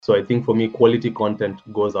So I think for me, quality content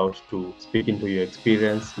goes out to speaking to your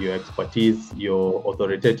experience, your expertise, your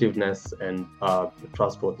authoritativeness, and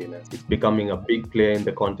trustworthiness. It's becoming a big player in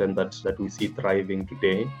the content that we see thriving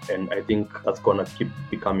today. And I think that's going to keep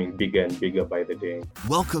becoming bigger and bigger by the day.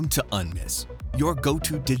 Welcome to Unmiss, your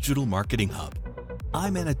go-to digital marketing hub.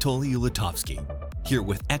 I'm Anatoly Ulatovsky, here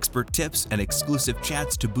with expert tips and exclusive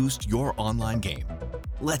chats to boost your online game.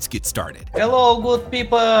 Let's get started. Hello, good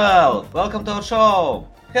people! Welcome to our show!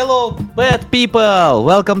 Hello, bad people!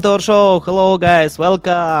 Welcome to our show! Hello, guys!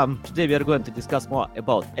 Welcome! Today we are going to discuss more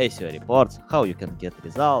about SEO reports, how you can get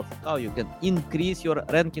results, how you can increase your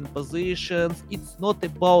ranking positions. It's not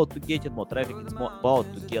about to get more traffic, it's more about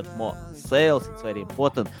to get more sales. It's very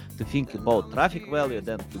important to think about traffic value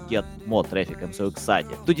than to get more traffic. I'm so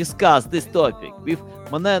excited to discuss this topic with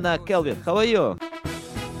Munene, Kelvin. How are you?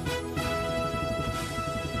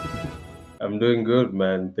 I'm doing good,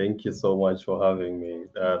 man. Thank you so much for having me.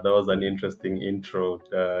 That was an interesting intro.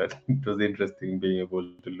 It was interesting being able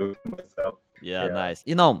to look at myself. Yeah, nice.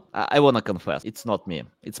 You know, I want to confess, it's not me.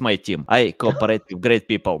 It's my team. I cooperate with great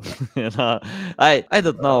people. I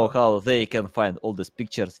don't know how they can find all these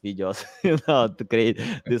pictures, videos, to create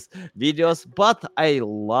these videos, but I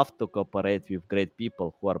love to cooperate with great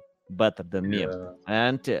people who are better than me.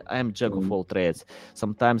 And I'm jack of all trades.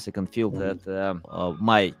 Sometimes I can feel that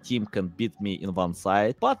my team can beat me in one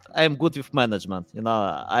side, but I'm good with management.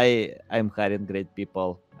 I'm hiring great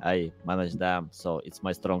people. I manage them, so it's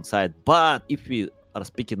my strong side. But if we are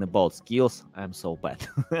speaking about skills, I'm so bad.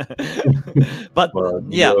 But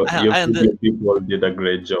yeah, your people did a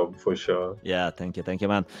great job for sure. Yeah, thank you,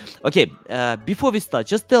 man. Okay, before we start,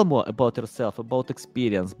 just tell more about yourself, about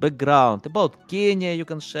experience, background, about Kenya. You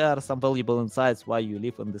can share some valuable insights why you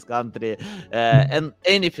live in this country, and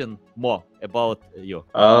anything more about you.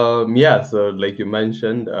 So like you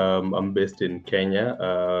mentioned, I'm based in Kenya,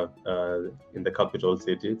 in the capital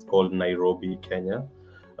city. It's called Nairobi, Kenya.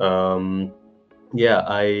 I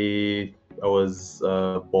was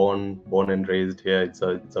born and raised here. It's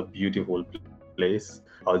a beautiful place.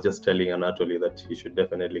 I was just telling Anatoly that he should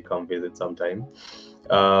definitely come visit sometime.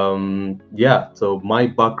 So my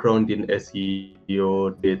background in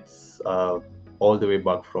SEO dates all the way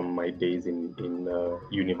back from my days in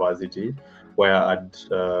university, where I'd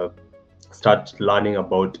start learning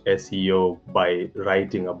about SEO by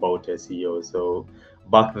writing about SEO. So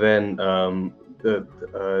back then,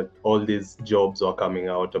 all these jobs are coming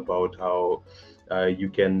out about how you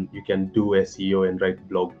can do SEO and write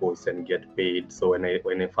blog posts and get paid. So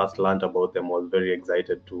when I first learned about them, I was very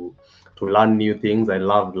excited to learn new things. I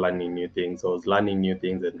loved learning new things. So I was learning new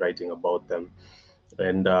things and writing about them.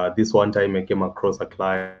 And this one time I came across a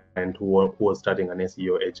client who was starting an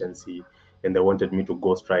SEO agency, and they wanted me to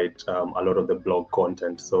ghostwrite a lot of the blog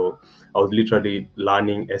content. So I was literally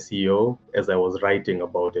learning SEO as I was writing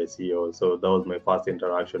about SEO. So that was my first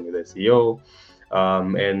interaction with SEO.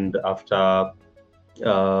 And after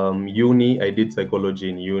uni, I did psychology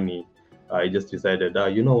in uni. I just decided,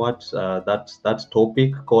 you know what, that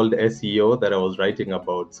topic called SEO that I was writing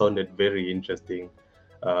about sounded very interesting.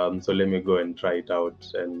 So let me go and try it out.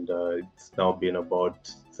 And it's now been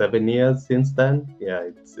about 7 years since then. Yeah,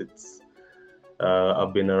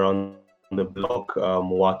 I've been around the block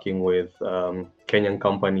working with Kenyan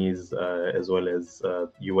companies as well as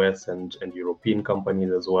US and European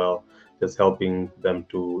companies as well, just helping them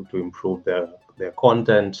to improve their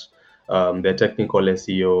content, their technical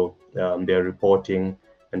SEO, their reporting,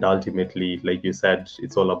 and ultimately, like you said,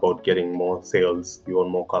 it's all about getting more sales. You want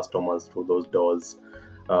more customers through those doors.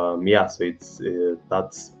 So it's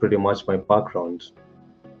that's pretty much my background.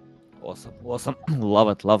 Awesome. Love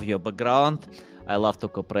it. Love your background. I love to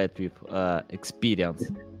cooperate with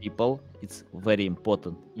experienced people. It's very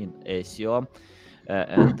important in SEO.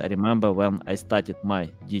 And I remember when I started my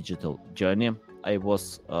digital journey, I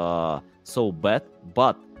was so bad,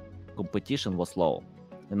 but competition was low.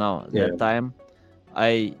 That time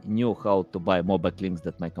I knew how to buy more backlinks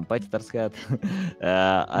that my competitors had.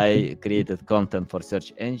 I created content for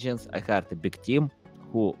search engines. I hired a big team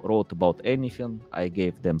who wrote about anything. I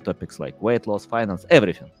gave them topics like weight loss, finance,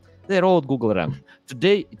 everything. They wrote Google Rank.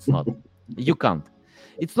 Today, it's not. You can't.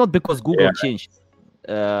 It's not because Google changed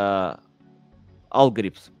algorithms.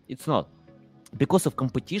 It's not. Because of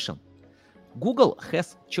competition. Google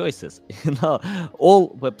has choices.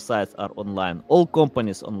 All websites are online, all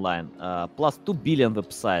companies online, plus 2 billion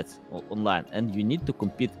websites online, and you need to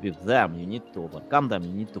compete with them. You need to overcome them.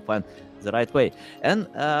 You need to find the right way. And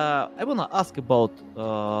I want to ask about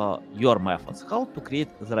your methods, how to create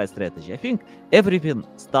the right strategy. I think everything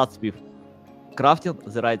starts with crafting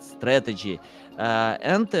the right strategy.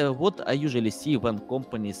 What I usually see when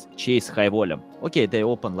companies chase high volume, okay, they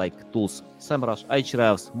open like tools, SEMrush,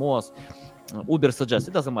 Ahrefs, Moz, Uber suggests,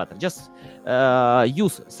 it doesn't matter. Just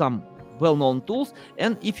use some well-known tools,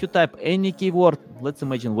 and if you type any keyword, let's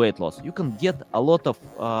imagine weight loss, you can get a lot of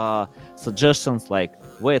suggestions like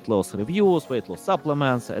weight loss reviews, weight loss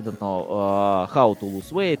supplements, I don't know, how to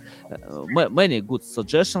lose weight, many good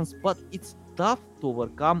suggestions, but it's tough to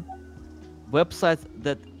overcome websites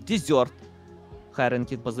that desert high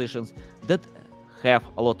ranking positions, that have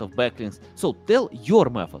a lot of backlinks. So tell your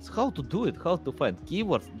methods, how to do it, how to find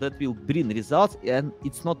keywords that will bring results, and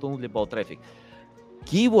it's not only about traffic.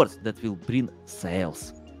 Keywords that will bring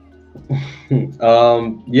sales.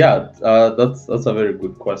 That's a very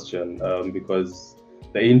good question, because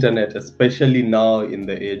the internet, especially now in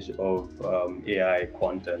the age of AI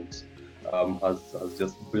content, has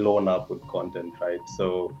just blown up with content, right?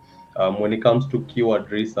 So when it comes to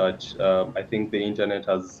keyword research, I think the internet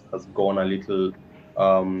has gone a little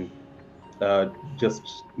just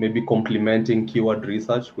maybe complementing keyword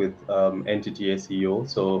research with entity SEO.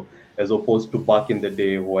 So as opposed to back in the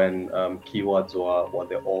day when keywords were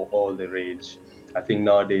all the rage, I think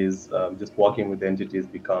nowadays just working with entities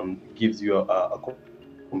gives you a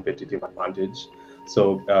competitive advantage.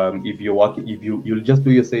 So if you'll just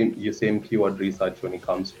do your same keyword research when it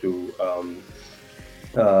comes to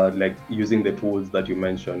like using the tools that you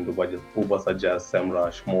mentioned, Uber Suggest,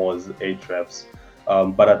 SEMrush, Moz, Ahrefs.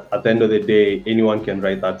 But at the end of the day, anyone can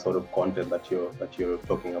write that sort of content that you're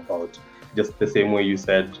talking about. Just the same way you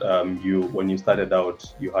said, when you started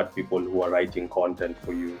out, you had people who are writing content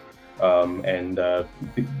for you, and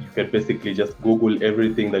you could basically just Google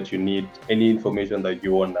everything that you need, any information that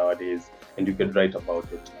you want nowadays, and you could write about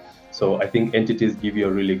it. So I think entities give you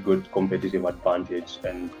a really good competitive advantage,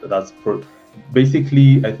 and that's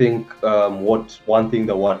basically, I think, one thing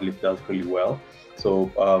that WordLift does really well. So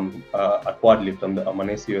at WordLift, I'm an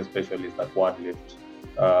SEO specialist at WordLift.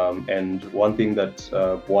 And one thing that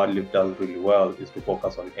WordLift does really well is to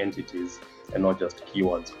focus on entities and not just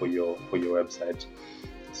keywords for your website.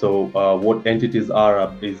 So what entities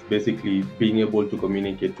are is basically being able to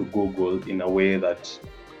communicate to Google in a way that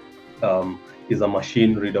is a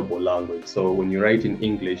machine readable language. So when you write in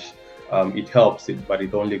English, it helps it, but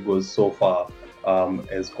it only goes so far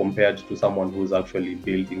as compared to someone who's actually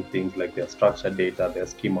building things like their structured data, their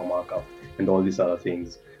schema markup, and all these other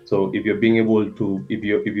things. So if you're able to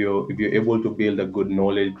build a good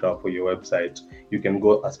knowledge graph for your website, you can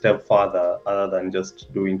go a step further other than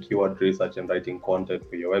just doing keyword research and writing content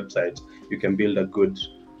for your website. You can build a good,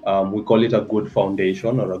 we call it a good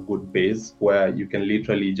foundation or a good base, where you can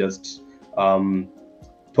literally just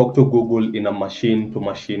talk to Google in a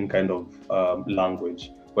machine-to-machine kind of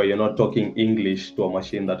language, where you're not talking English to a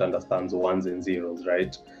machine that understands ones and zeros,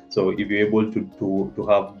 right? So if you're able to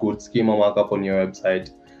have good schema markup on your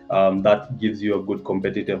website, that gives you a good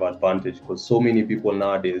competitive advantage, because so many people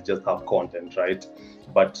nowadays just have content, right?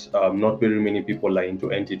 But not very many people are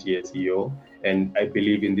into entity SEO. And I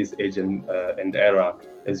believe in this age and era,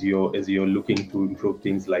 as you're looking to improve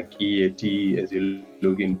things like EAT, as you're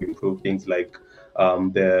looking to improve things like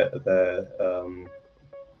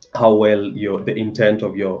how well the intent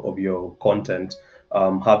of your content,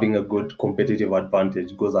 having a good competitive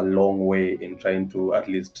advantage goes a long way in trying to at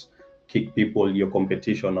least kick your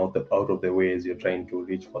competition out of the way as you're trying to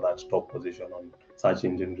reach for that top position on search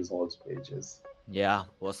engine results pages. Yeah,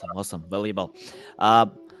 awesome, valuable.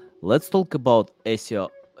 Let's talk about SEO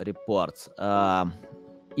reports.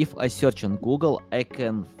 If I search on Google, I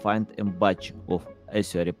can find a bunch of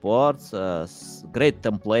SEO reports, great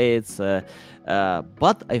templates,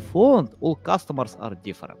 but I found all customers are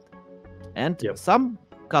different, and some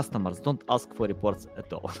customers don't ask for reports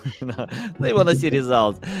at all. They want to see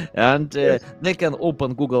results, and they can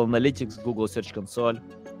open Google Analytics, Google Search Console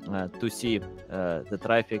to see the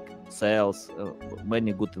traffic, sales,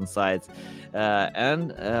 many good insights,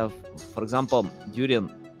 and for example, during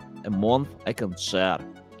a month I can share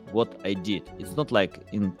what I did. It's not like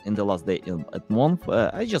in the last day at month.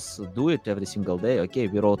 I just do it every single day. Okay,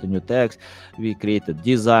 we wrote a new text, we created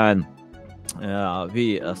design,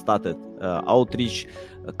 we started outreach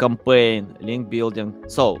campaign, link building.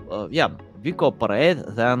 So we cooperate.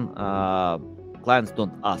 Then clients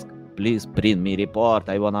don't ask, please print me report,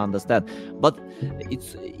 I want to understand. But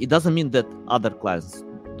it doesn't mean that other clients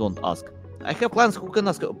don't ask. I have clients who can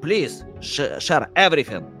ask, please share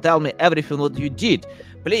everything, tell me everything what you did.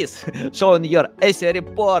 Please show in your SEO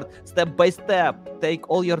report step by step. Take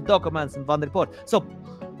all your documents in one report. So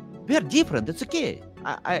we're different. It's okay.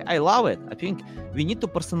 I love it. I think we need to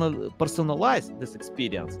personalize this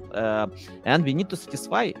experience, and we need to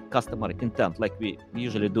satisfy customer intent like we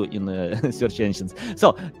usually do in search engines.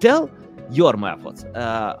 So tell your methods,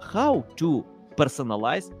 how to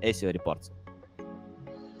personalize SEO reports.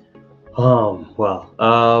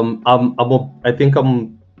 I think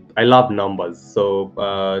I love numbers. So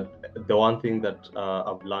the one thing that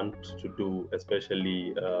I've learned to do,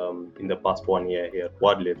 especially in the past 1 year here at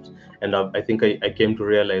Wordlift, and I think I came to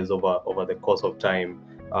realize over the course of time,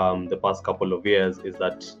 the past couple of years, is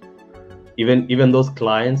that even those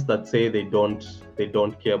clients that say they don't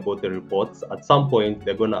care about the reports, at some point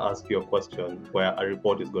they're going to ask you a question where a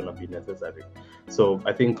report is going to be necessary. So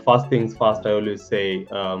I think first things first, I always say,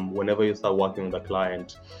 whenever you start working with a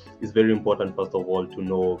client, it's very important first of all to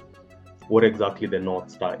know what exactly the North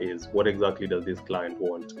Star is. What exactly does this client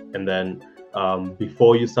want? And then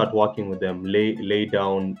before you start working with them, lay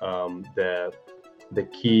down the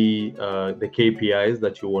KPIs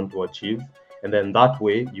that you want to achieve, and then that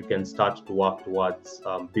way you can start to work towards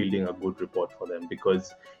building a good report for them.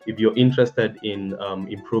 Because if you're interested in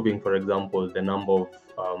improving, for example, the number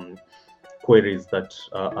of queries that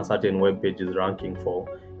a certain web page is ranking for,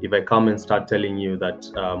 if I come and start telling you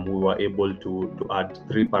that we were able to add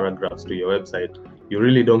 3 paragraphs to your website, you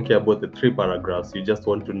really don't care about the 3 paragraphs. You just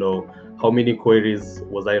want to know how many queries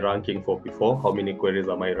was I ranking for before, how many queries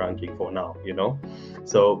am I ranking for now,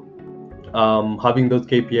 So having those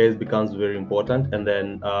KPIs becomes very important. And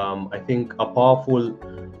then I think a powerful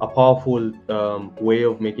way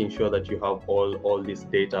of making sure that you have all this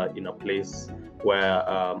data in a place where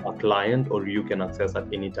a client or you can access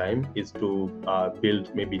at any time is to build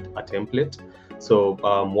maybe a template. So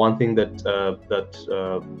one thing that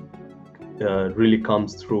really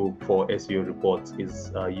comes through for SEO reports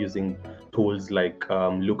is using tools like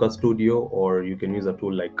Looker Studio, or you can use a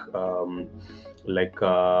tool like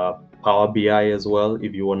Power BI as well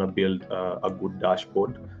if you want to build a good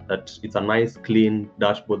dashboard. That it's a nice clean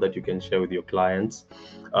dashboard that you can share with your clients,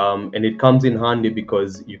 and it comes in handy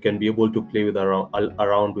because you can be able to play with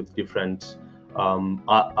around with different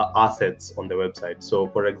assets on the website. So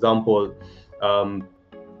for example,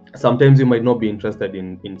 sometimes you might not be interested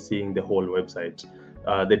in seeing the whole website,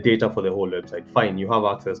 the data for the whole website. Fine, you have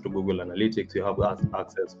access to Google Analytics, you have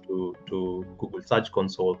access to Google Search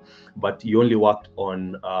Console, but you only worked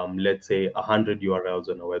on, let's say, 100 URLs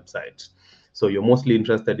on a website. So you're mostly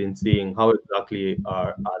interested in seeing how exactly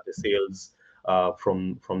are the sales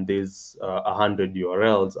from these 100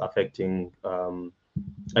 URLs affecting. How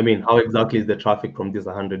exactly is the traffic from these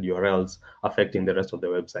 100 URLs affecting the rest of the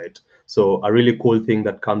website? So a really cool thing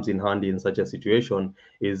that comes in handy in such a situation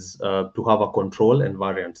is to have a control and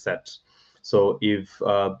variant set. So if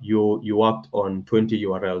you worked on 20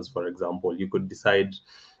 URLs, for example, you could decide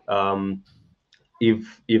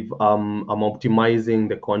if I'm optimizing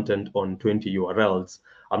the content on 20 URLs,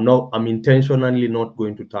 I'm intentionally not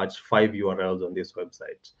going to touch 5 URLs on this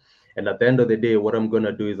website. And at the end of the day, what I'm going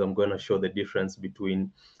to do is I'm going to show the difference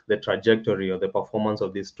between the trajectory or the performance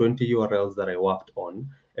of these 20 URLs that I worked on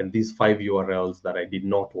and these 5 URLs that I did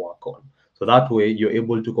not work on. So that way you're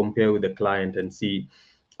able to compare with the client and see,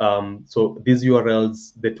 so these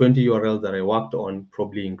URLs, the 20 URLs that I worked on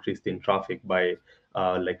probably increased in traffic by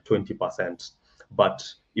like 20%. But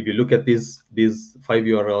if you look at these 5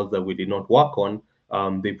 URLs that we did not work on,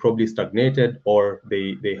 they probably stagnated or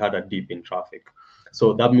they had a dip in traffic.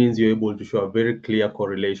 So that means you're able to show a very clear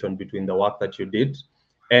correlation between the work that you did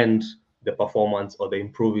and the performance or the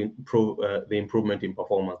improvement in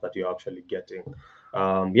performance that you're actually getting.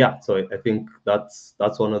 So I think that's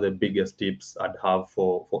one of the biggest tips I'd have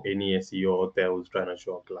for any SEO out there who's trying to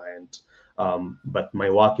show a client. But my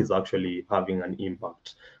work is actually having an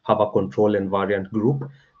impact. Have a control and variant group,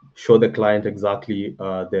 show the client exactly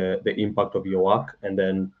the impact of your work, and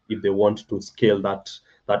then if they want to scale that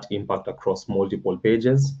impact across multiple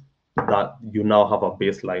pages, that you now have a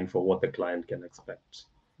baseline for what the client can expect.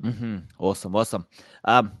 Awesome.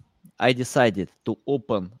 I decided to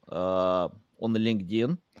open on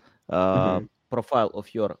LinkedIn profile of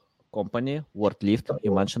your company, Wordlift.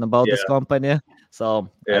 You mentioned about this company, so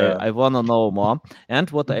I want to know more. And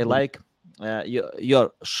what I like,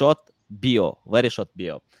 your short bio, very short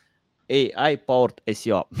bio. AI powered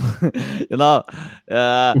SEO.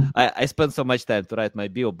 I spent so much time to write my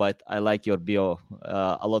bio, but I like your bio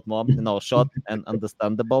a lot more. Short and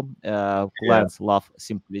understandable. Clients love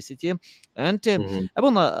simplicity. And I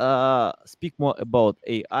wanna speak more about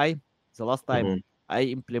AI. The last time I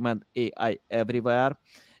implement AI everywhere,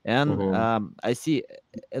 and I see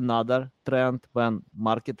another trend when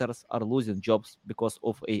marketers are losing jobs because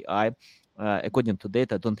of AI. according to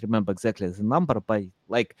data, I don't remember exactly the number, by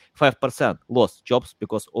like 5% lost jobs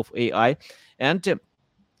because of AI. And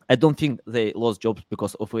I don't think they lost jobs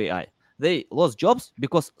because of AI. They lost jobs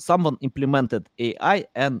because someone implemented AI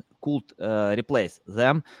and could replace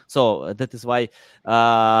them. So that is why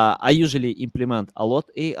I usually implement a lot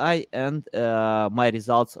AI, and my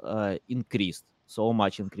results increased, so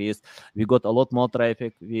much increased. We got a lot more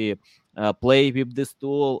traffic. We play with this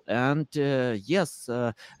tool, and yes,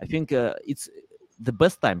 I think it's the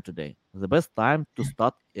best time today. The best time to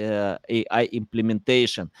start AI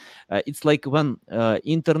implementation. It's like when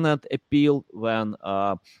internet appealed, when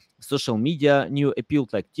social media new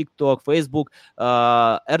appealed, like TikTok, Facebook.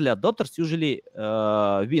 Early adopters usually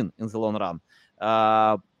win in the long run.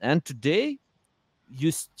 And today,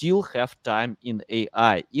 you still have time in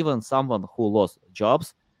AI. Even someone who lost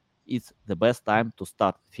jobs, it's the best time to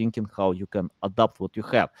start thinking how you can adapt what you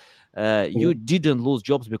have. You didn't lose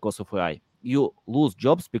jobs because of AI. You lose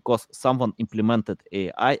jobs because someone implemented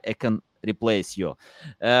AI and can replace you.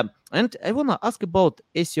 And I want to ask about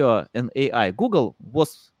SEO and AI. Google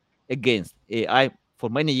was against AI for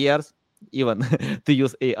many years, even to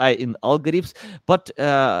use AI in algorithms. But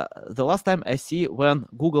the last time I see when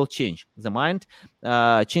Google changed the mind,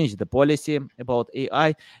 changed the policy about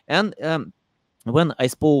AI, and when I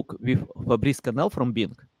spoke with Fabrice Canel from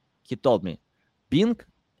Bing, he told me Bing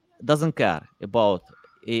doesn't care about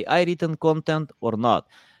AI written content or not.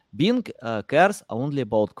 Bing cares only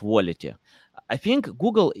about quality. I think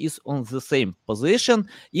Google is on the same position,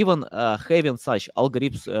 even having such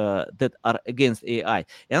algorithms that are against AI.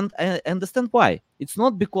 And I understand why. It's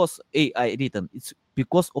not because AI written, it's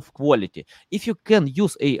because of quality. If you can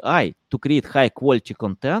use AI to create high quality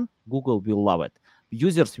content, Google will love it.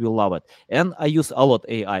 Users will love it. And I use a lot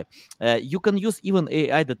AI. You can use even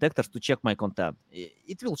AI detectors to check my content.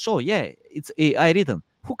 It will show, yeah, it's AI written.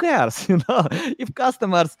 Who cares? If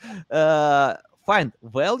customers find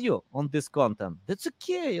value on this content, that's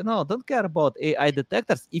okay. Don't care about AI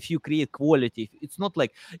detectors if you create quality. It's not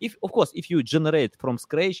like, if of course, if you generate from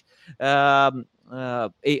scratch,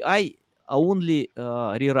 AI only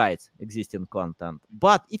rewrites existing content.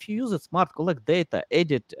 But if you use it smart, collect data,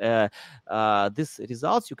 edit these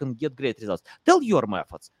results, you can get great results. Tell your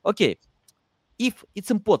methods. Okay, if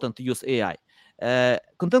it's important to use AI,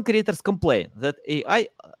 content creators complain that AI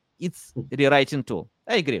it's rewriting tool.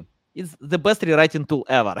 I agree. It's the best rewriting tool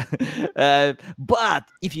ever. But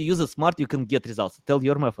if you use it smart, you can get results. Tell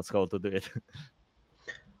your methods how to do it.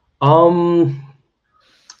 Um,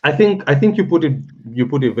 I think you put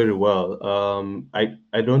it very well.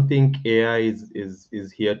 I don't think AI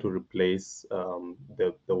is here to replace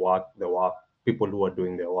the work people who are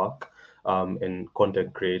doing their work, and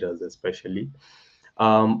content creators especially.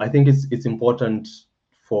 I think it's important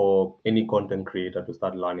for any content creator to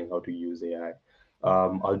start learning how to use AI.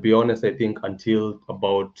 I'll be honest, I think until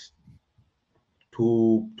about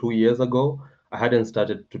 2 years ago, I hadn't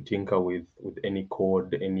started to tinker with any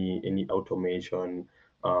code, any automation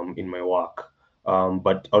in my work.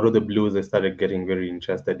 But out of the blues, I started getting very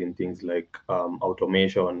interested in things like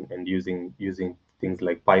automation and using things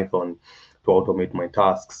like Python to automate my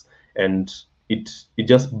tasks, and it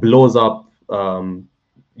just blows up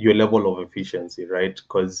your level of efficiency, right?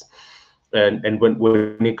 Because and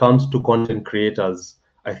when it comes to content creators,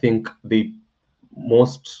 I think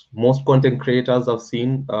most content creators I've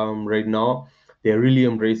seen right now, they're really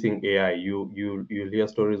embracing AI. You'll hear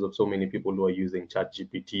stories of so many people who are using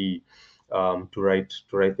ChatGPT to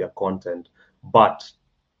write their content. But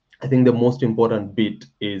I think the most important bit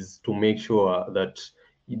is to make sure that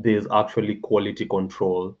there's actually quality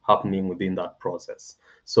control happening within that process.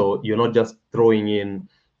 So you're not just throwing in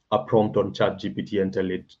a prompt on ChatGPT and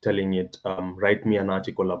telling it write me an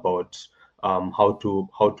article about how to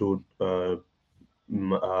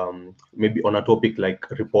maybe on a topic like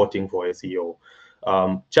reporting for SEO.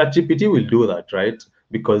 ChatGPT will do that, right?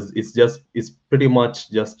 Because it's pretty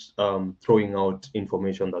much just throwing out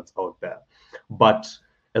information that's out there. But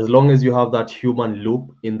as long as you have that human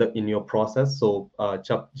loop in your process, so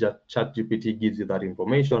ChatGPT gives you that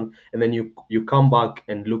information, and then you come back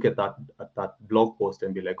and look at that blog post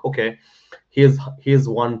and be like, okay, here's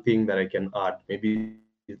one thing that I can add. Maybe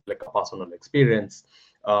it's like a personal experience.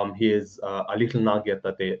 Here's a little nugget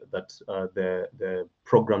that the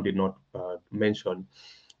program did not mention.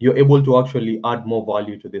 You're able to actually add more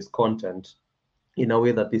value to this content in a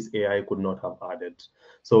way that this AI could not have added.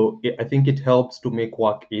 So I think it helps to make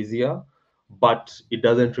work easier, but it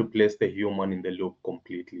doesn't replace the human in the loop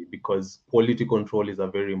completely, because quality control is a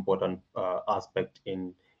very important aspect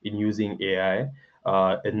in using AI,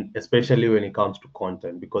 and especially when it comes to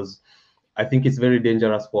content, because I think it's very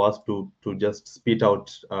dangerous for us to just spit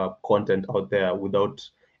out content out there without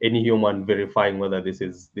any human verifying whether this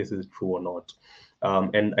is true or not.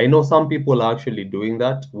 And I know some people are actually doing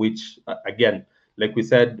that, which again, like we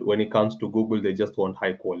said, when it comes to Google, they just want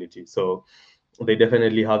high quality. So they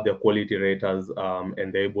definitely have their quality raters,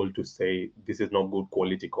 and they're able to say this is not good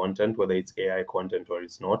quality content, whether it's AI content or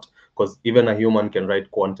it's not, because even a human can write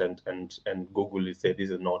content and Google will say this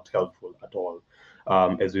is not helpful at all,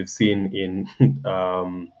 as we've seen in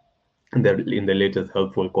the latest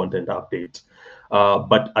helpful content update.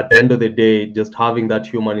 But at the end of the day, just having that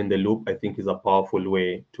human in the loop, I think, is a powerful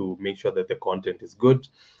way to make sure that the content is good.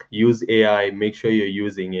 Use AI, make sure you're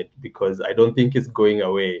using it, because I don't think it's going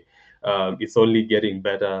away. It's only getting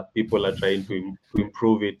better. People are trying to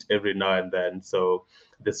improve it every now and then. So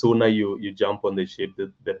the sooner you jump on the ship,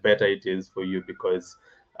 the better it is for you, because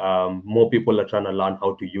more people are trying to learn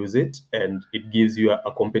how to use it, and it gives you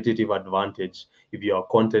a competitive advantage if you're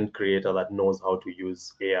a content creator that knows how to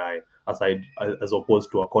use AI, as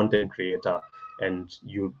opposed to a content creator and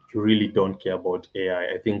you really don't care about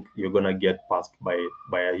AI. I think you're gonna get passed by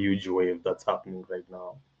a huge wave that's happening right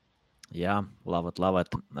now. Yeah, love it, love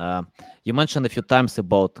it. You mentioned a few times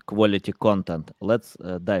about quality content. Let's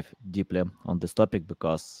dive deeply on this topic,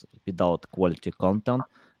 because without quality content,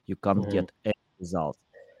 you can't Mhm. get any results.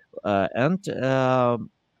 And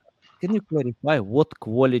can you clarify what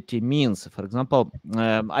quality means? For example,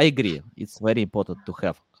 I agree, it's very important to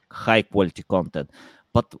have high quality content,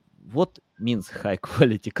 but what means high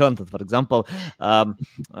quality content? For example, um,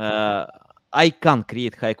 uh, I can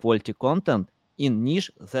create high quality content in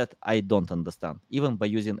niche that I don't understand, even by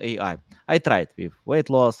using AI. I tried with weight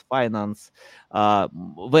loss, finance,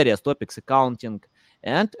 various topics, accounting,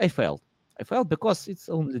 and I failed. I failed because it's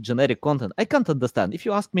only generic content. I can't understand. If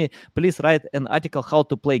you ask me, please write an article how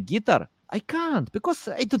to play guitar, I can't, because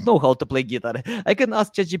I don't know how to play guitar. I can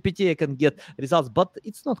ask ChatGPT, I can get results, but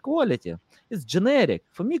it's not quality. It's generic.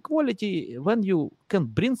 For me, quality when you can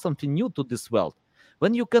bring something new to this world,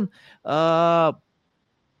 when you can uh,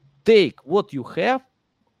 take what you have,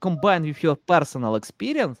 combine with your personal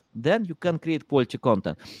experience, then you can create quality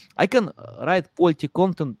content. I can write quality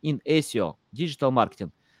content in SEO, digital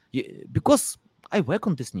marketing, because I work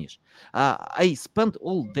on this niche. I spend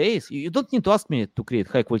all days. You don't need to ask me to create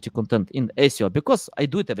high quality content in SEO, because I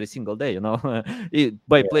do it every single day, by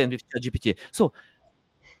Yeah. playing with ChatGPT. So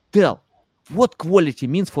tell what quality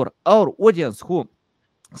means for our audience who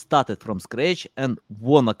started from scratch and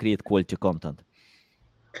wanna create quality content.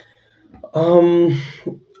 Um,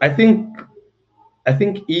 I think I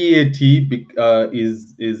think EAT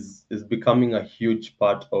is becoming a huge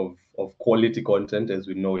part of quality content as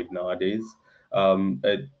we know it nowadays.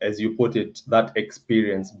 As you put it, that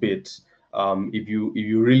experience bit. If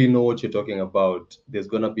you really know what you're talking about, there's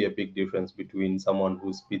gonna be a big difference between someone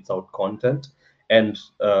who spits out content and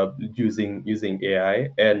using AI,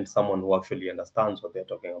 and someone who actually understands what they're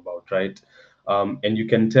talking about, right? And you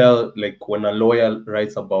can tell, like, when a lawyer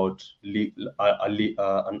writes about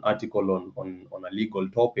an article on a legal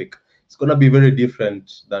topic, it's going to be very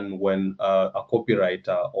different than when a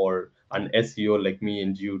copywriter or an SEO like me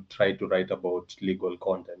and you try to write about legal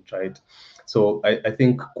content, right? So I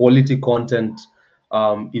think quality content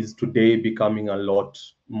is today becoming a lot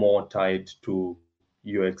more tied to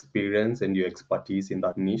your experience and your expertise in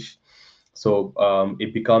that niche. So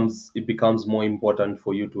it becomes more important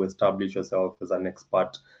for you to establish yourself as an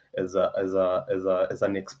expert, as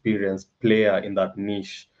an experienced player in that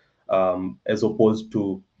niche, as opposed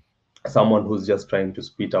to someone who's just trying to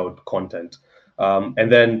spit out content.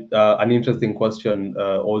 And then an interesting question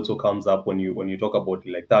also comes up when you talk about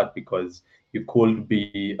it like that, because you could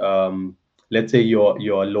be, let's say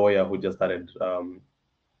you're a lawyer who just started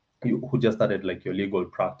like your legal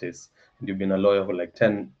practice, and you've been a lawyer for like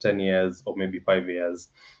 10 years or maybe 5 years,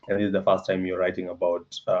 and this is the first time you're writing about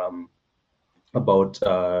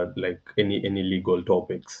like any legal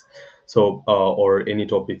topics, so or any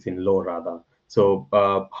topics in law rather. So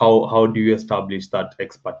how do you establish that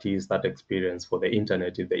expertise, that experience for the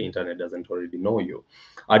internet if the internet doesn't already know you?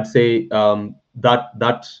 I'd say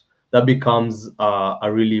that becomes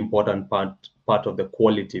a really important part of the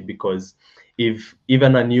quality, because if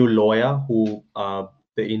even a new lawyer who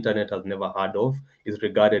the internet has never heard of is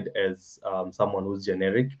regarded as someone who's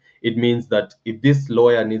generic, it means that if this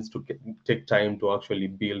lawyer needs to take time to actually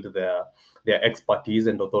build their expertise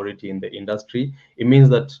and authority in the industry, it means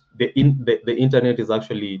that the internet is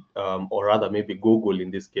actually, or rather maybe Google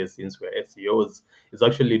in this case, since we're SEOs, is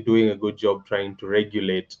actually doing a good job trying to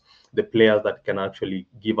regulate the players that can actually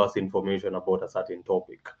give us information about a certain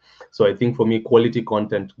topic. So I think for me, quality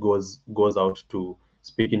content goes out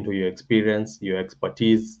speaking to your experience, your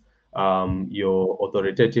expertise, your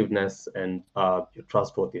authoritativeness, and your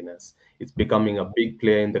trustworthiness. It's becoming a big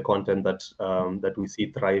player in the content that we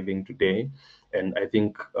see thriving today, and I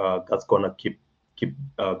think that's gonna keep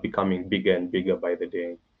becoming bigger and bigger by the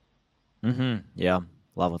day. Yeah,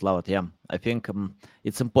 love it, love it. Yeah, I think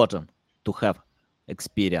it's important to have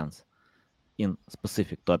experience in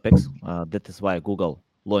specific topics. That is why Google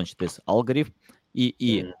launched this algorithm,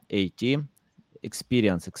 Mm. EEAT,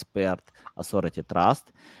 experience, expert, authority,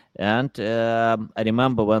 trust. And I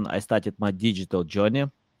remember when I started my digital journey,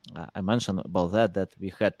 I mentioned about that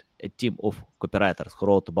we had a team of copywriters who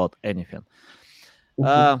wrote about anything.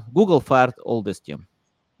 Google fired all this team.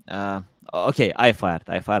 Uh, okay, I fired.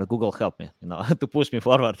 Google helped me, to push me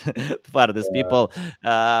forward to fire these Yeah. people.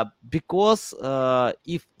 Because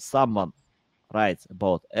if someone writes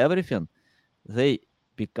about everything, they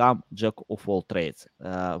become jack of all trades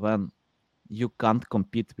when you can't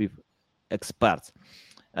compete with experts.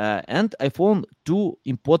 And I found two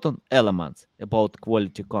important elements about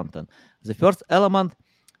quality content. The first element,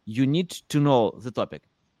 you need to know the topic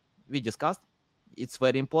we discussed. It's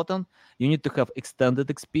very important. You need to have extended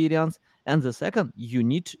experience. And the second, you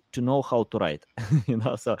need to know how to write.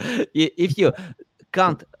 So if you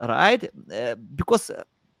can't write, because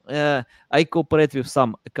I cooperate with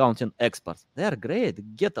some accounting experts. They are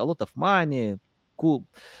great, get a lot of money, cool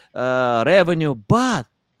revenue, but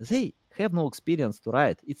they have no experience to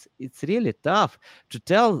write. It's really tough to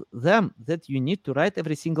tell them that you need to write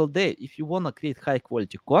every single day. If you want to create high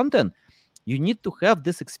quality content, you need to have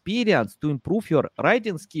this experience to improve your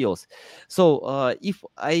writing skills. So if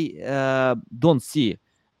I don't see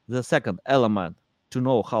the second element to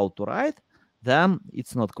know how to write, then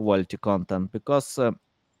it's not quality content, because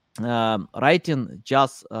writing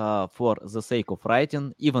just for the sake of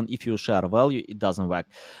writing, even if you share value, it doesn't work.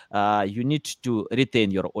 You need to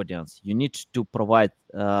retain your audience. You need to provide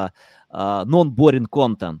non-boring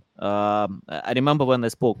content. I remember when I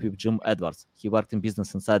spoke with Jim Edwards. He worked in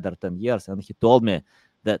Business Insider 10 years, and he told me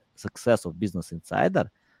that success of Business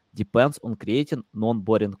Insider depends on creating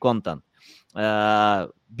non-boring content.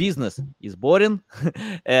 Business is boring,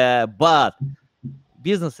 but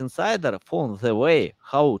Business Insider found the way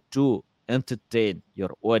how to entertain your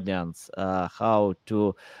audience, how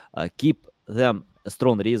to keep them a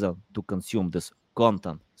strong reason to consume this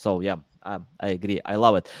content. So yeah, I agree. I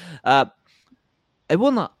love it. I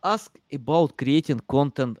wanna ask about creating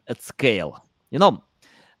content at scale. You know,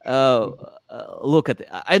 uh, look at it.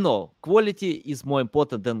 I know quality is more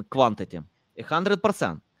important than quantity,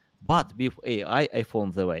 100%. But with AI, I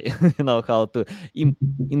found the way. How to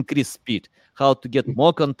increase speed, how to get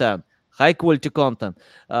more content, high quality content.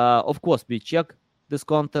 Of course, we check this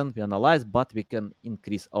content, we analyze, but we can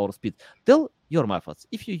increase our speed. Tell your methods.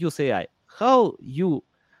 If you use AI, how you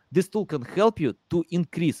this tool can help you to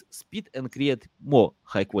increase speed and create more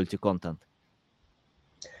high quality content.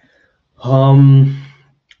 Um,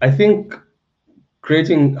 I think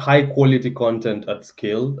creating high quality content at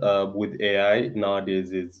scale with AI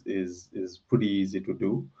nowadays is pretty easy to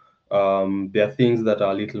do. There are things that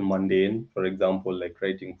are a little mundane, for example, like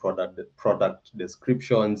writing product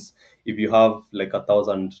descriptions. If you have like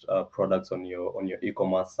 1,000 products on your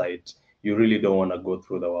e-commerce site, you really don't want to go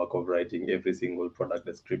through the work of writing every single product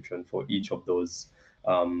description for each of those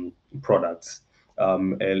products.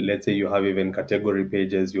 And let's say you have even category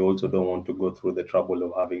pages, you also don't want to go through the trouble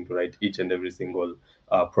of having to write each and every single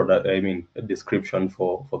product, I mean, a description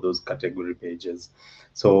for those category pages.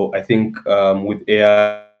 So I think with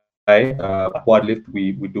AI, at Wildlift,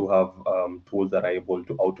 we do have tools that are able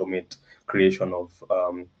to automate creation of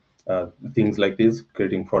things like this,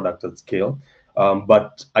 creating product at scale.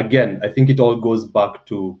 But again, I think it all goes back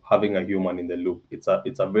to having a human in the loop. It's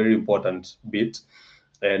a very important bit,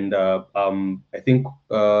 and I think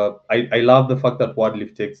I love the fact that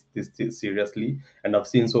Wildlift takes this seriously, and I've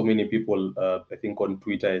seen so many people, I think on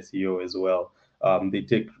Twitter SEO as well. They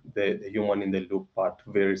take the human in the loop part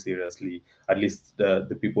very seriously. At least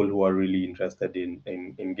the people who are really interested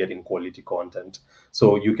in getting quality content.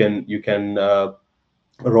 So you can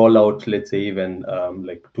roll out, let's say, even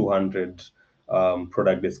like 200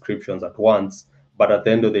 product descriptions at once. But at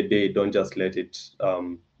the end of the day, don't just let it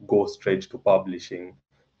go straight to publishing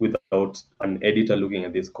without an editor looking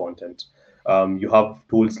at this content. You have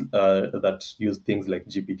tools that use things like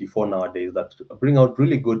GPT-4 nowadays that bring out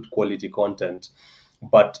really good quality content.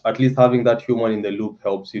 But at least having that human in the loop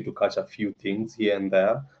helps you to catch a few things here and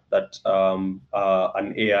there that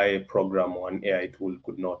an AI program or an AI tool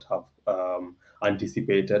could not have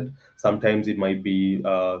anticipated. Sometimes it might be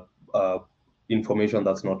information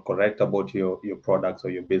that's not correct about your products or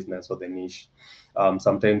your business or the niche.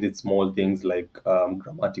 Sometimes it's small things like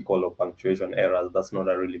grammatical or punctuation errors. That's not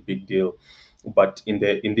a really big deal. But in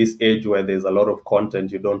this age where there's a lot of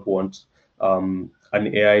content, you don't want an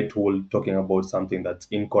AI tool talking about something that's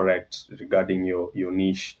incorrect regarding your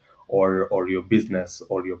niche or your business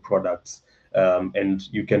or your products. And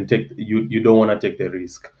you don't want to take the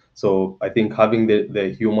risk. So I think having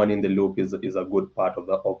the human in the loop is a good part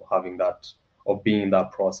of having that, of being in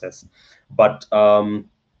that process. But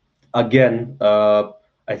again,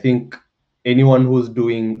 I think anyone who's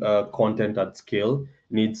doing content at scale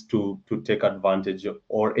needs to take advantage of,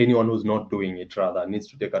 or anyone who's not doing it rather needs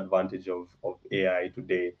to take advantage of AI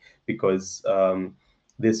today, because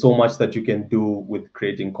there's so much that you can do with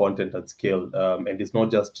creating content at scale. And it's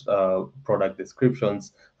not just product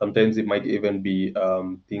descriptions. Sometimes it might even be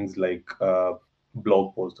things like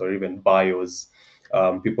blog posts or even bios.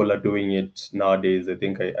 People are doing it nowadays. I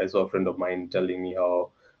think I saw a friend of mine telling me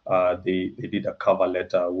how they did a cover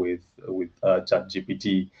letter with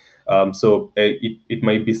ChatGPT. So it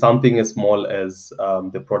might be something as small as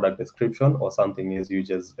the product description, or something as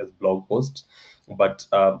huge as blog post. But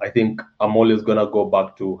I think I'm always gonna go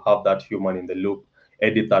back to have that human in the loop,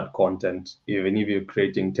 edit that content. Even if you're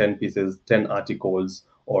creating 10 pieces, 10 articles,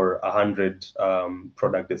 or 100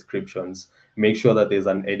 product descriptions, make sure that there's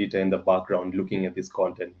an editor in the background looking at this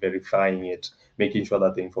content, verifying it, making sure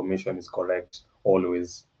that the information is correct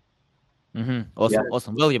always. Awesome,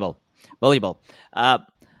 awesome, valuable.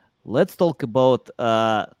 Let's talk about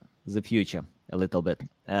the future a little bit.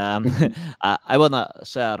 I wanna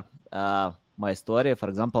share my story. For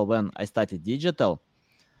example, when I started digital,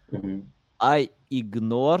 I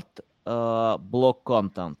ignored blog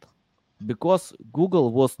content because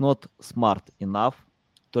Google was not smart enough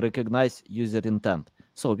to recognize user intent.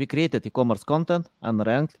 So we created e-commerce content and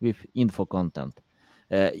ranked with info content,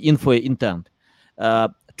 info intent.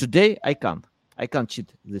 Today I can't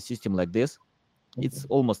cheat the system like this. It's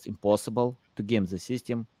almost impossible to game the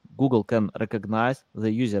system. Google can recognize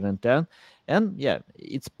the user intent, and yeah,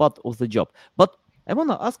 it's part of the job. But I want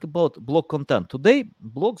to ask about blog content. Today,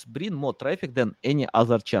 blogs bring more traffic than any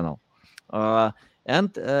other channel.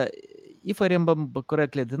 And if I remember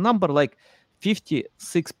correctly, the number like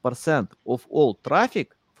 56% of all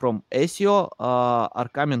traffic from SEO are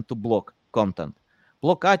coming to blog content,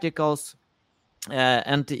 blog articles,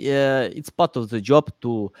 and it's part of the job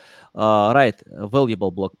to write a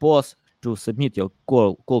valuable blog posts, to submit your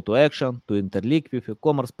call to action, to interlink with your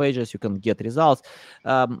commerce pages. You can get results.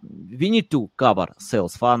 We need to cover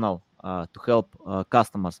sales funnel to help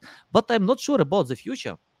customers, but I'm not sure about the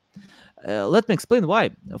future. Let me explain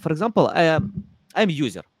why. For example, I'm a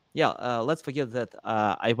user. Let's forget that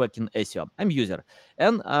I work in SEO. I'm a user,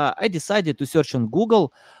 and I decided to search on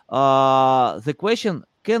Google the question: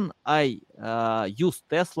 can I use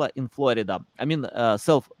Tesla in Florida? I mean,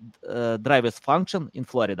 self-driver's function in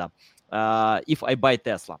Florida if I buy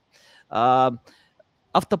Tesla.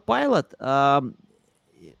 After pilot,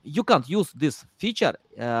 you can't use this feature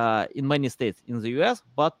in many states in the US,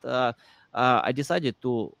 but I decided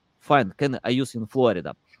to find, can I use in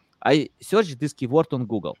Florida? I searched this keyword on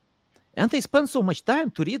Google, and I spent so much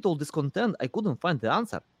time to read all this content, I couldn't find the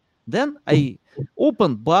answer. Then I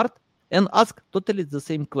opened BART and asked totally the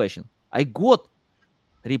same question. I got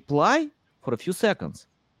reply for a few seconds.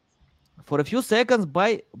 For a few seconds,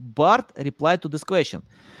 by BART replied to this question.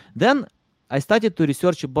 Then I started to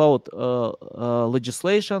research about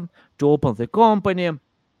legislation to open the company,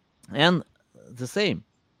 and the same.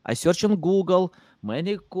 I searched on Google,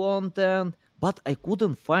 many content, but I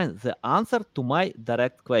couldn't find the answer to my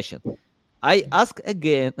direct question. I asked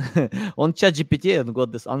again on ChatGPT and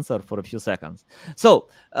got this answer for a few seconds. So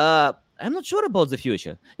I'm not sure about the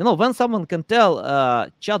future. You know, when someone can tell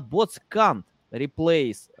chatbots can't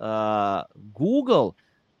replace Google,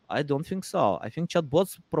 I don't think so. I think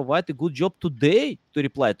chatbots provide a good job today to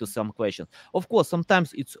reply to some questions. Of course,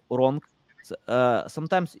 sometimes it's wrong,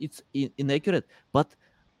 sometimes it's inaccurate, but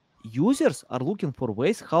users are looking for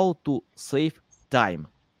ways how to save time.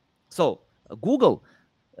 So Google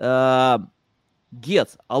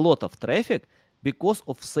gets a lot of traffic because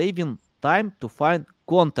of saving time to find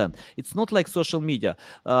content. It's not like social media.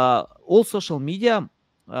 All social media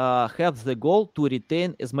have the goal to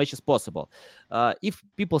retain as much as possible. If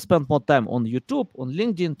people spend more time on YouTube, on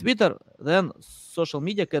LinkedIn, Twitter, then social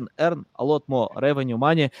media can earn a lot more revenue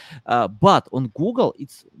money. But on Google,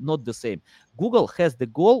 it's not the same. Google has the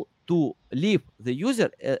goal to leave the user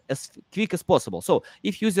as quick as possible. So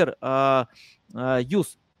if user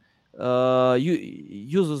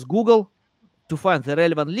uses Google to find the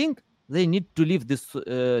relevant link, they need to leave this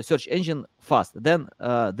search engine fast. Then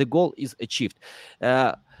the goal is achieved.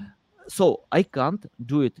 So I can't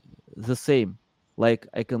do it the same like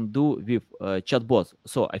I can do with chatbots.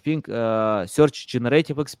 So I think search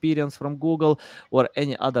generative experience from Google or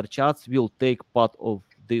any other chats will take part of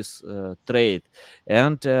this trade,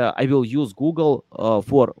 and I will use Google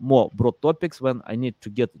for more broad topics when I need to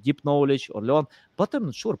get deep knowledge or learn. But I'm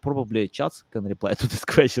not sure. Probably chats can reply to these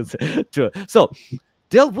questions too. So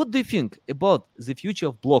tell, what do you think about the future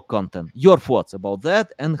of blog content? Your thoughts about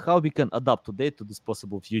that and how we can adapt today to this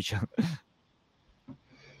possible future.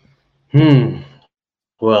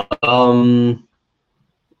 Well,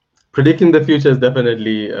 predicting the future is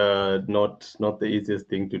definitely not the easiest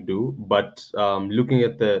thing to do, but looking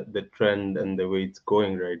at the trend and the way it's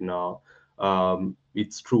going right now,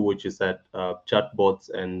 it's true what you said. Chatbots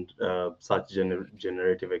and such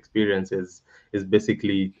generative experiences is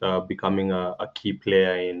basically becoming a key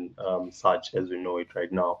player in search as we know it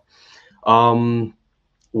right now. Um,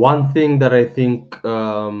 One thing that I think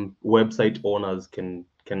website owners can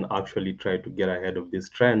actually try to get ahead of this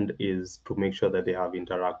trend is to make sure that they have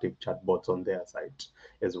interactive chatbots on their site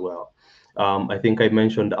as well. I think I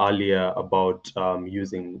mentioned earlier about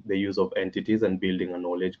using the use of entities and building a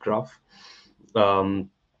knowledge graph. Um,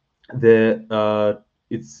 the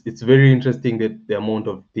It's very interesting that the amount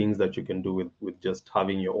of things that you can do with just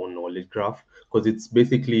having your own knowledge graph, because it's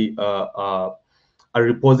basically a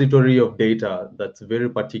repository of data that's very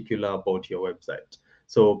particular about your website.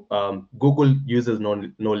 So Google uses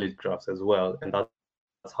knowledge graphs as well, and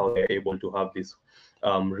that's how they're able to have this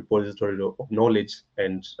repository of knowledge.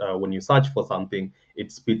 And when you search for something,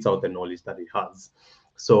 it spits out the knowledge that it has.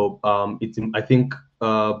 So I think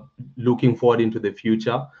looking forward into the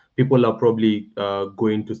future, people are probably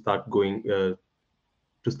going to start going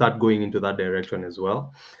into that direction as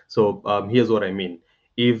well. So here's what I mean.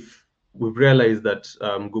 If we've realized that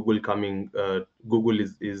Google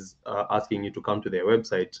is asking you to come to their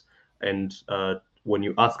website, and when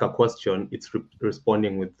you ask a question, it's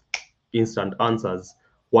responding with instant answers.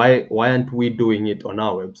 Why aren't we doing it on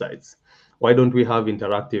our websites? Why don't we have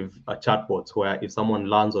interactive chatbots where if someone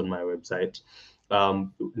lands on my website,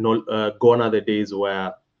 gone are the days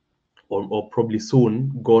where or probably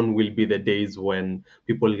soon gone will be the days when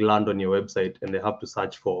people land on your website and they have to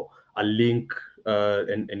search for a link,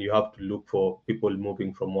 and you have to look for people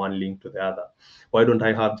moving from one link to the other. Why don't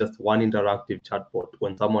I have just one interactive chatbot?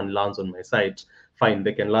 When someone lands on my site, fine,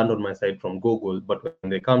 they can land on my site from Google, but when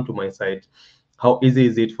they come to my site, how easy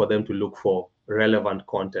is it for them to look for relevant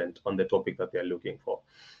content on the topic that they're looking for?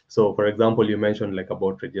 So for example, you mentioned like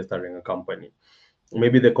about registering a company.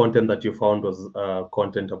 Maybe the content that you found was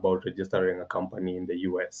content about registering a company in the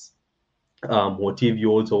US. What if you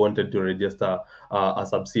also wanted to register a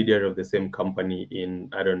subsidiary of the same company in,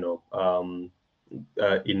 I don't know,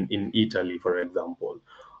 in Italy, for example?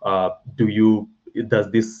 Do you does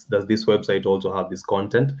this website also have this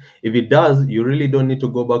content? If it does, you really don't need to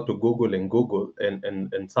go back to Google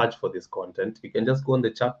and search for this content. You can just go on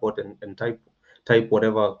the chatbot and type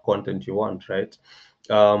whatever content you want, right?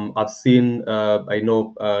 I've seen. I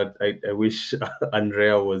know. I wish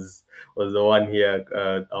Andrea was the one here,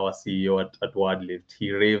 our CEO at Wordlift.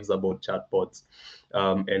 He raves about chatbots,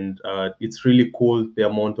 and it's really cool the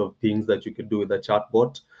amount of things that you can do with a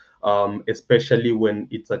chatbot, especially when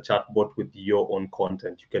it's a chatbot with your own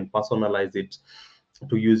content. You can personalize it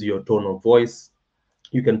to use your tone of voice.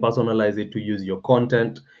 You can personalize it to use your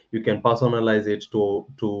content. You can personalize it to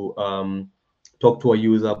talk to a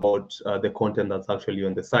user about the content that's actually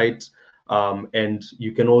on the site. And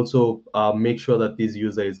you can also make sure that this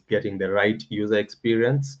user is getting the right user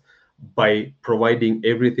experience by providing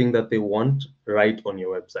everything that they want right on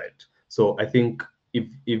your website. So I think if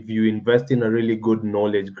you invest in a really good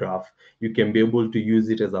knowledge graph, you can be able to use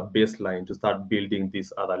it as a baseline to start building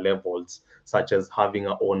these other levels, such as having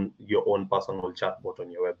your own personal chatbot on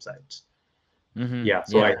your website. Yeah,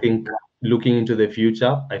 so I Yeah. think looking into the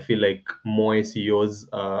future, I feel like more SEOs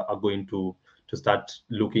are going to start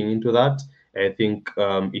looking into that. I think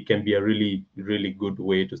it can be a really, really good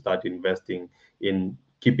way to start investing in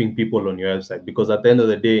keeping people on your website, because at the end of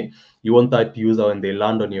the day, you want that user when they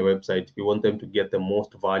land on your website, you want them to get the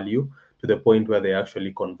most value to the point where they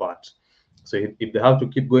actually convert. So if they have to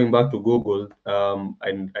keep going back to Google,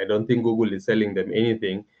 and I don't think Google is selling them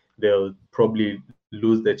anything, they'll probably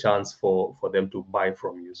lose the chance for them to buy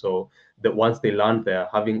from you. So that once they land there,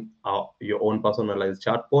 having your own personalized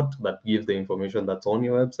chatbot that gives the information that's on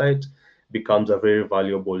your website becomes a very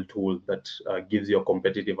valuable tool that gives you a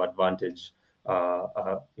competitive advantage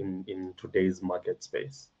in today's market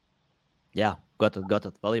space. Yeah, got it.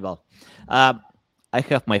 Volleyball. I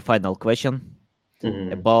have my final question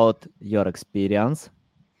Mhm. about your experience.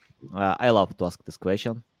 I love to ask this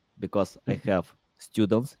question because I have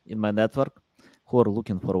students in my network who are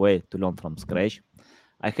looking for a way to learn from scratch.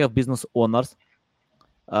 I have business owners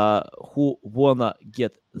who wanna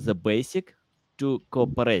get the basic to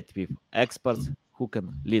cooperate with experts who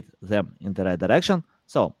can lead them in the right direction.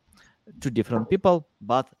 So, two different people,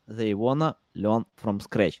 but they wanna learn from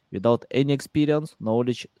scratch without any experience,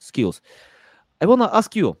 knowledge, skills. I wanna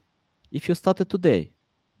ask you, if you started today,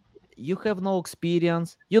 you have no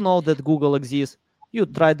experience, you know that Google exists, you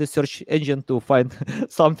try the search engine to find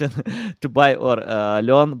something to buy or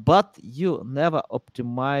learn, but you never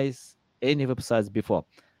optimize any websites before.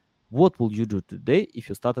 What will you do today if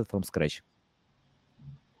you started from scratch?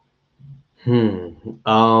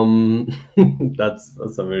 Um, that's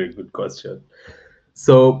a very good question.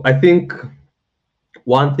 So I think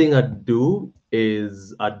one thing I'd do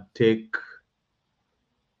is I'd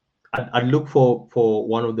look for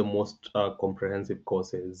one of the most comprehensive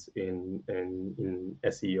courses in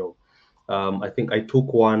SEO. I think I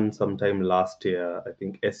took one sometime last year. I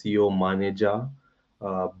think SEO Manager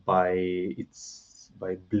by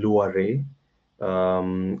Blue Array.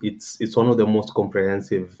 It's one of the most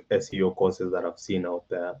comprehensive SEO courses that I've seen out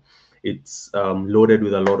there. It's loaded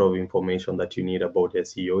with a lot of information that you need about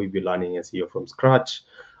SEO if you're learning SEO from scratch,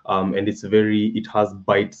 and it has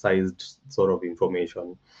bite-sized sort of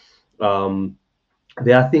information. Um,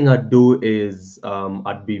 the other thing I'd do is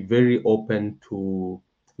I'd be very open to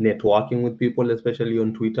networking with people, especially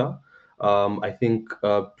on Twitter. I think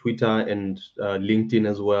Twitter and LinkedIn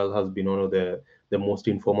as well has been one of the most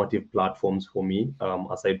informative platforms for me,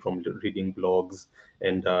 aside from reading blogs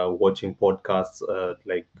and watching podcasts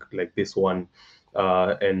like this one,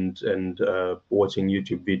 and watching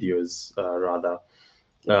YouTube videos rather.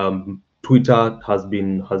 Twitter has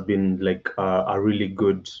been like a really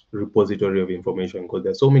good repository of information because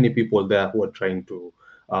there's so many people there who are trying to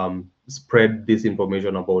spread this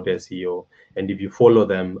information about SEO. And if you follow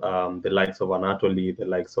them, the likes of Anatoly, the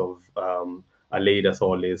likes of Aleida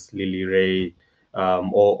Solis, Lily Ray,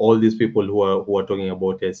 all these people who are talking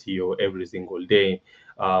about SEO every single day,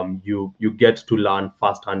 you get to learn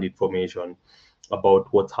firsthand information about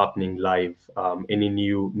what's happening live, any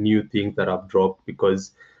new things that have dropped.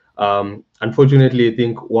 Because unfortunately, I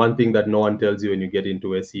think one thing that no one tells you when you get into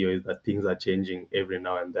SEO is that things are changing every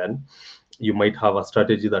now and then. You might have a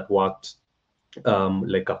strategy that worked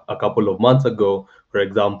like a couple of months ago, for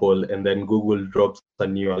example, and then Google drops a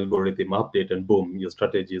new algorithm update, and boom, your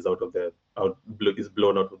strategy is is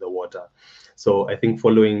blown out of the water. So I think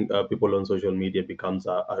following people on social media becomes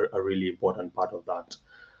a really important part of that.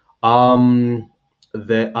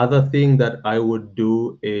 The other thing that I would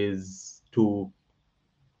do is to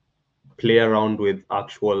play around with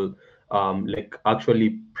like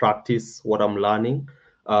actually practice what I'm learning.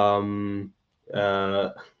 Um,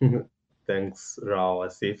 uh, Thanks, Rao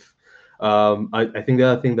Asif. I think the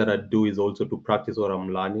other thing that I do is also to practice what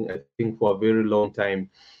I'm learning. I think for a very long time,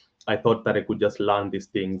 I thought that I could just learn these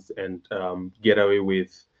things and get away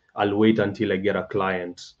with. I'll wait until I get a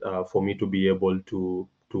client for me to be able to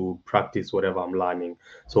practice whatever I'm learning.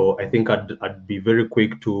 So I think I'd be very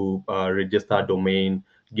quick to register a domain,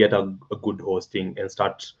 get a good hosting, and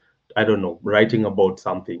start, I don't know, writing about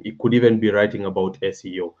something. It could even be writing about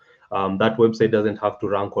SEO. That website doesn't have to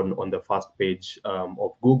rank on the first page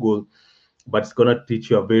of Google, but it's going to teach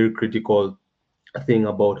you a very critical thing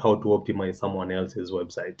about how to optimize someone else's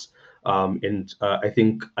website. And I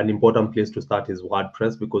think an important place to start is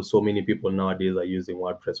WordPress, because so many people nowadays are using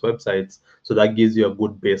WordPress websites. So that gives you a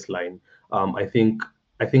good baseline. I think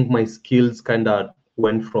my skills kind of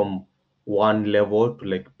went from one level to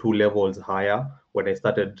like two levels higher when I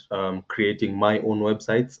started creating my own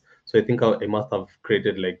websites. So I think I must have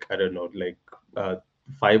created like, I don't know, like uh,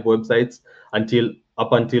 5 websites until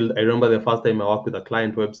I remember the first time I worked with a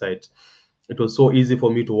client website. It was so easy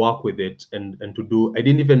for me to work with it and to do. I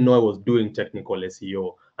didn't even know I was doing technical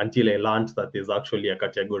SEO until I learned that there's actually a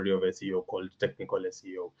category of SEO called technical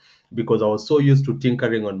SEO. Because I was so used to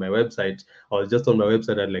tinkering on my website, I was just on my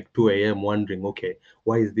website at like 2 a.m. wondering, okay,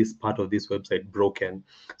 why is this part of this website broken?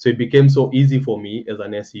 So it became so easy for me as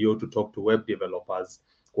an SEO to talk to web developers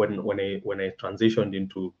when I transitioned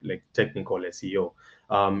into like technical SEO.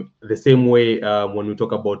 The same way when we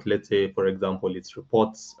talk about, let's say, for example, it's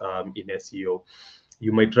reports in SEO,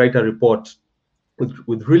 you might write a report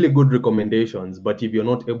with really good recommendations, but if you're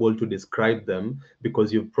not able to describe them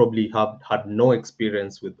because you probably have had no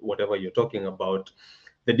experience with whatever you're talking about,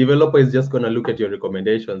 the developer is just going to look at your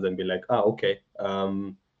recommendations and be like, okay,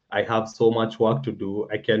 I have so much work to do.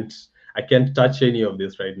 I can't touch any of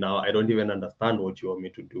this right now. I don't even understand what you want me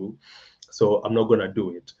to do. so I'm not going to do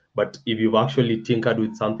it. But if you've actually tinkered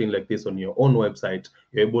with something like this on your own website,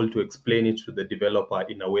 you're able to explain it to the developer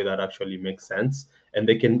in a way that actually makes sense, and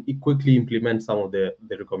they can quickly implement some of the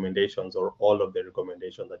recommendations or all of the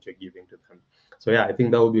recommendations that you're giving to them. So yeah, I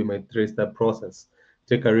think that would be my 3-step process.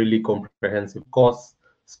 Take a really comprehensive course,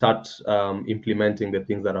 start implementing the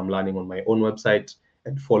things that I'm learning on my own website,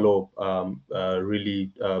 and follow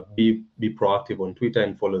be proactive on Twitter,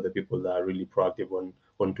 and follow the people that are really proactive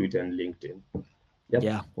on Twitter and LinkedIn. Yep.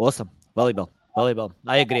 Yeah, awesome. Valuable.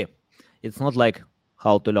 I agree. It's not like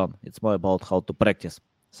how to learn. It's more about how to practice.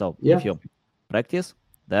 So if you practice,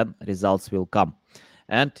 then results will come.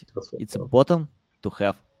 And it's important to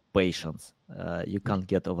have patience. You can't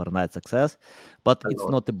get overnight success, but it's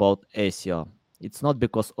not about SEO. It's not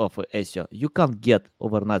because of SEO. You can't get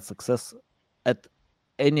overnight success at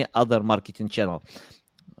any other marketing channel.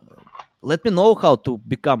 Let me know how to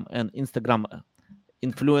become an Instagram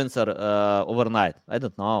influencer overnight. I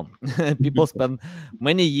don't know. People spend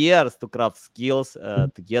many years to craft skills,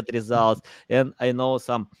 to get results. And I know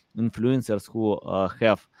some influencers who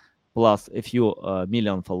have plus a few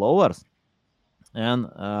million followers. And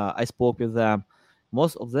I spoke with them.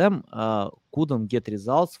 Most of them couldn't get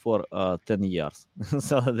results for 10 years.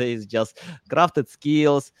 So they just crafted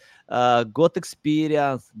skills, got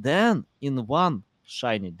experience. Then in one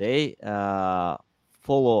shiny day,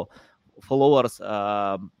 followers,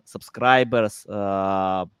 subscribers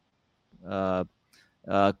come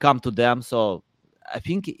to them. So I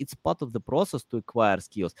think it's part of the process to acquire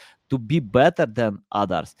skills, to be better than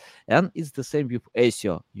others. And it's the same with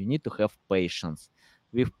SEO. You need to have patience.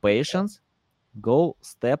 With patience, go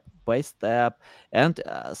step by step. And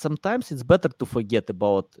sometimes it's better to forget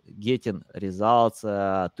about getting results,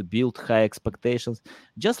 to build high expectations.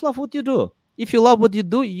 Just love what you do. If you love what you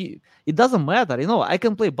do, it doesn't matter. I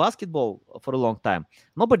can play basketball for a long time.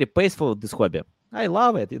 Nobody pays for this hobby. I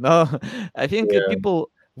love it. I think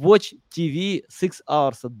people watch TV 6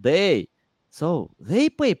 hours a day. So they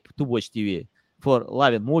pay to watch TV for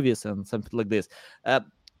loving movies and something like this.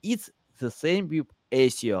 It's the same with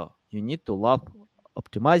SEO. You need to love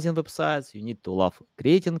optimizing websites. You need to love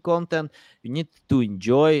creating content. You need to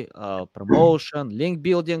enjoy promotion, link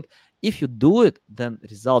building. If you do it, then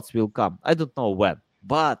results will come. I don't know when,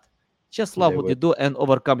 but just love what you do and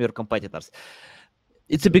overcome your competitors.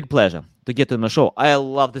 It's a big pleasure to get on my show. I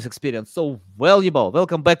love this experience. So valuable.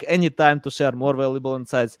 Welcome back anytime to share more valuable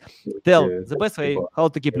insights. Tell the best way how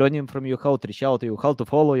to keep learning from you, how to reach out to you, how to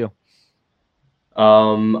follow you.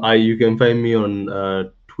 You can find me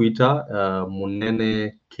on Twitter,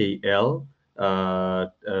 Munene KL,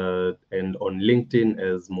 and on LinkedIn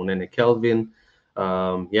as Munene Kelvin.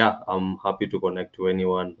 I'm happy to connect to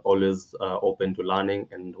anyone. Always open to learning.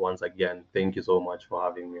 And once again, thank you so much for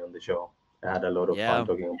having me on the show. I had a lot of fun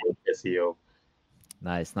talking about SEO.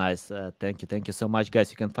 Nice. Thank you so much, guys.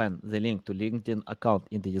 You can find the link to LinkedIn account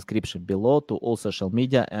in the description below, to all social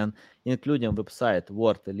media, and including website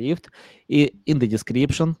Worth a Lift in the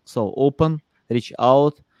description. So open, reach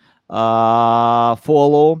out,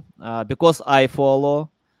 follow, because I follow.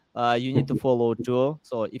 You need to follow too.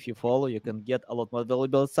 So if you follow, you can get a lot more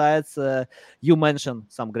valuable sites. You mentioned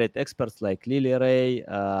some great experts like Lily Ray,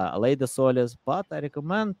 Lady Solis, but I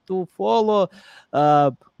recommend to follow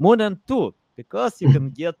Munene too, because you can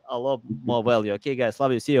get a lot more value. Okay, guys,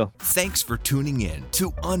 love you. See you. Thanks for tuning in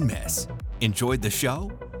to Unmiss. Enjoyed the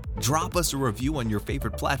show? Drop us a review on your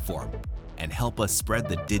favorite platform and help us spread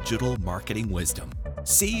the digital marketing wisdom.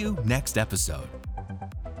 See you next episode.